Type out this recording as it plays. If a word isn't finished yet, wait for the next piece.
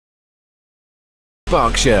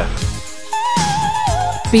Berkshire.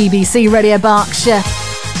 BBC Radio Berkshire.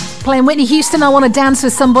 Playing Whitney Houston, I Want to Dance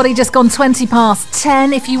with Somebody, just gone 20 past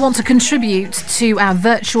 10. If you want to contribute to our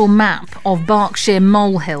virtual map of Berkshire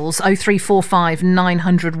molehills, 0345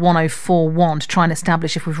 900 1041, to try and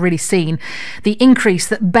establish if we've really seen the increase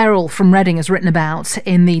that Beryl from Reading has written about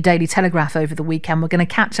in the Daily Telegraph over the weekend. We're going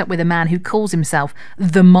to catch up with a man who calls himself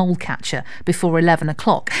the Mole Catcher before 11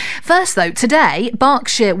 o'clock. First, though, today,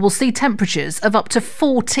 Berkshire will see temperatures of up to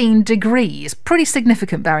 14 degrees. Pretty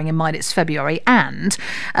significant, bearing in mind it's February, and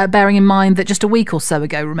bearing in mind that just a week or so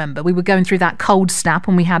ago, remember, we were going through that cold snap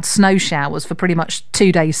and we had snow showers for pretty much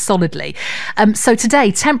 2 days solidly. So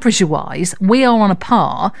today, temperature-wise, we are on a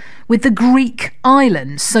par with the Greek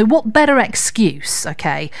islands. So what better excuse,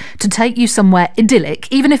 okay, to take you somewhere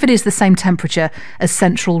idyllic, even if it is the same temperature as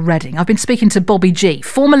central Reading. I've been speaking to Bobby G,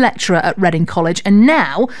 former lecturer at Reading College and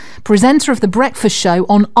now presenter of The Breakfast Show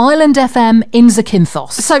on Island FM in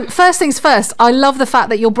Zakynthos. So first things first, I love the fact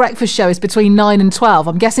that your breakfast show is between 9 and 12.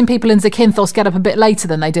 I'm guessing people in Zakynthos get up a bit later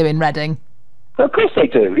than they do in Reading. Of course they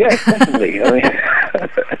do, yeah, definitely. I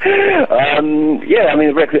mean,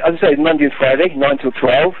 as I say, Monday and Friday, 9 till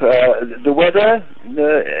 12. The weather,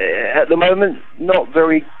 at the moment, not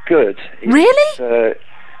very good. Really?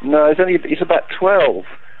 No, it's about 12.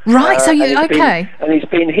 Right, so you, okay. And it's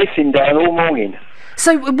been hissing down all morning.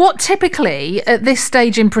 So what typically, at this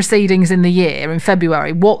stage in proceedings in the year, in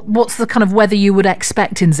February, what's the kind of weather you would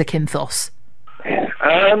expect in Zakynthos?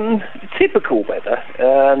 Typical weather.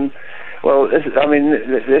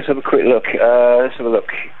 Let's have a quick look.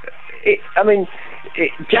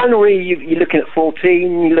 January, you're looking at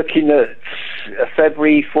 14, you're looking at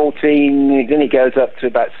February 14, then it goes up to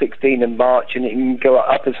about 16 in March, and it can go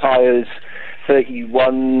up as high as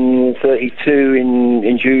 31, 32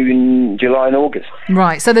 in June, July and August.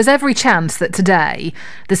 Right, so there's every chance that today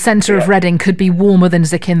the centre of Reading could be warmer than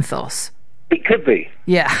Zakynthos. It could be.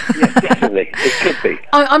 Yeah. Yeah, definitely. It could be.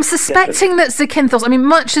 I'm suspecting that Zakynthos, I mean,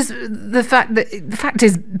 much as the fact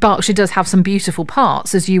is Berkshire does have some beautiful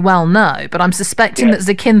parts, as you well know, but I'm suspecting that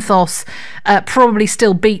Zakynthos probably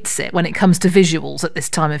still beats it when it comes to visuals at this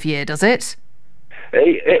time of year, does it?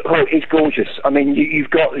 It's gorgeous. I mean,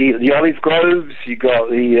 you've got the olive groves, you've got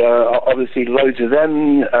obviously loads of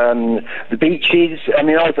them, the beaches. I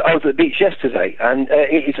mean, I was at the beach yesterday, and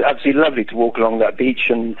it's absolutely lovely to walk along that beach,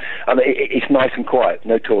 and it's nice and quiet.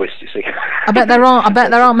 No tourists, you see. I bet there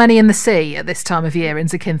aren't many in the sea at this time of year in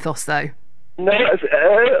Zakynthos, though. No,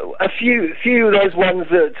 a few of those ones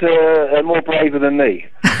that are more braver than me.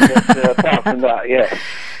 But, apart from that, yeah.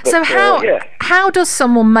 But, so how does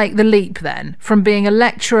someone make the leap then from being a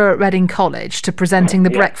lecturer at Reading College to presenting the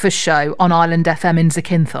breakfast show on Island FM in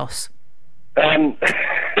Zakynthos?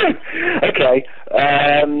 Okay.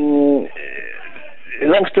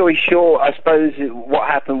 Long story short, I suppose what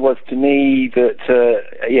happened was to me that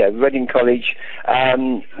Reading College.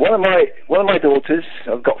 One of my daughters,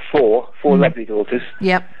 I've got four lovely daughters.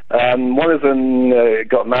 Yep. One of them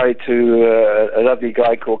got married to a lovely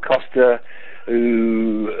guy called Costa,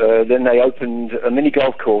 who then they opened a mini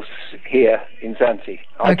golf course here in Zante.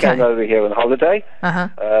 I came over here on holiday,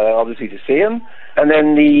 obviously to see him, and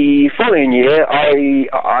then the following year I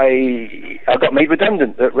got made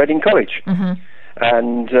redundant at Reading College. Mm-hmm.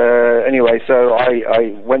 And anyway, so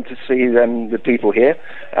I went to see the people here,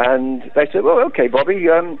 and they said, "Well, okay, Bobby,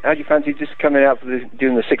 how do you fancy just coming out for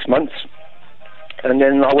doing the 6 months?" And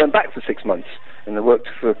then I went back for 6 months, and I worked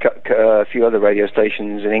for a few other radio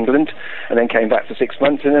stations in England, and then came back for 6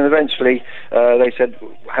 months, and then eventually they said,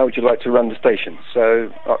 "How would you like to run the station?"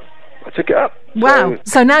 So I took it up. Wow!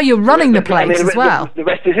 So now you're running the place as well. The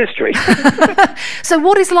rest is history. So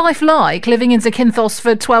what is life like living in Zakynthos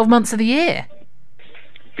for 12 months of the year?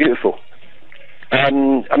 Beautiful. I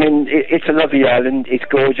mean, it's a lovely island. It's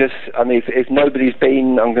gorgeous. I mean, if nobody's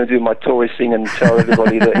been, I'm going to do my tourist thing and tell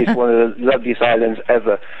everybody that it's one of the loveliest islands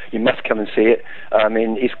ever. You must come and see it. I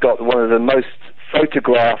mean, it's got one of the most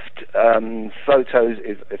photographed photos,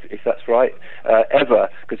 if that's right, ever.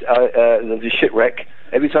 Because the shipwreck.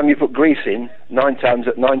 Every time you put grease in, 9 times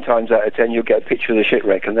out of 10, you'll get a picture of the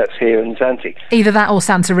shipwreck, and that's here in Zante. Either that or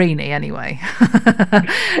Santorini, anyway.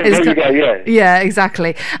 There you go, yeah. Yeah,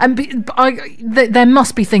 exactly. And there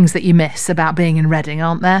must be things that you miss about being in Reading,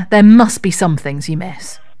 aren't there? There must be some things you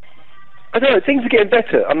miss. I don't know, things are getting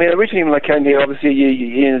better. I mean, originally when I came here, obviously,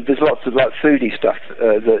 you know, there's lots of like foodie stuff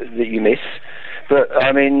that you miss. But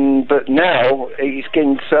I mean, but now it's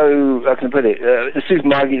getting so. How can I put it? The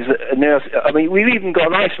supermarkets are now. I mean, we've even got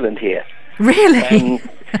an Iceland here. Really?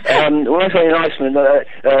 When I say in Iceland,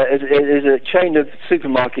 there's a chain of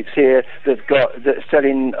supermarkets here that's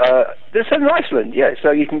selling Iceland. Yeah,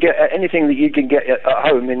 so you can get anything that you can get at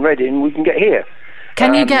home in Reading, we can get here.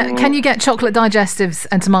 Can you get chocolate digestives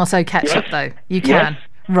and tomato ketchup though? You can. Yes.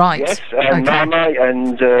 Right. Yes, and Marmite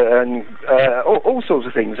and all sorts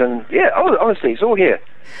of things, and honestly, it's all here.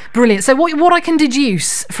 Brilliant. So what I can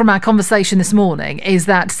deduce from our conversation this morning is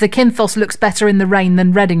that Zakynthos looks better in the rain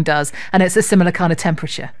than Reading does, and it's a similar kind of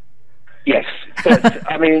temperature. Yes, but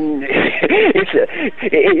I mean,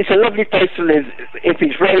 it's a lovely place to live. If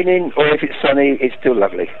it's raining or if it's sunny, it's still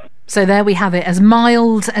lovely. So there we have it, as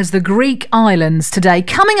mild as the Greek islands today.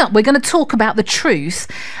 Coming up, we're going to talk about the truth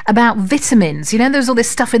about vitamins. You know, there was all this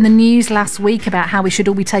stuff in the news last week about how we should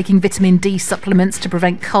all be taking vitamin D supplements to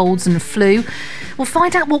prevent colds and flu. We'll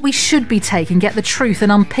find out what we should be taking, get the truth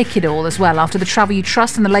and unpick it all as well after the travel you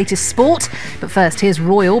trust and the latest sport. But first, here's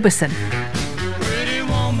Roy Orbison.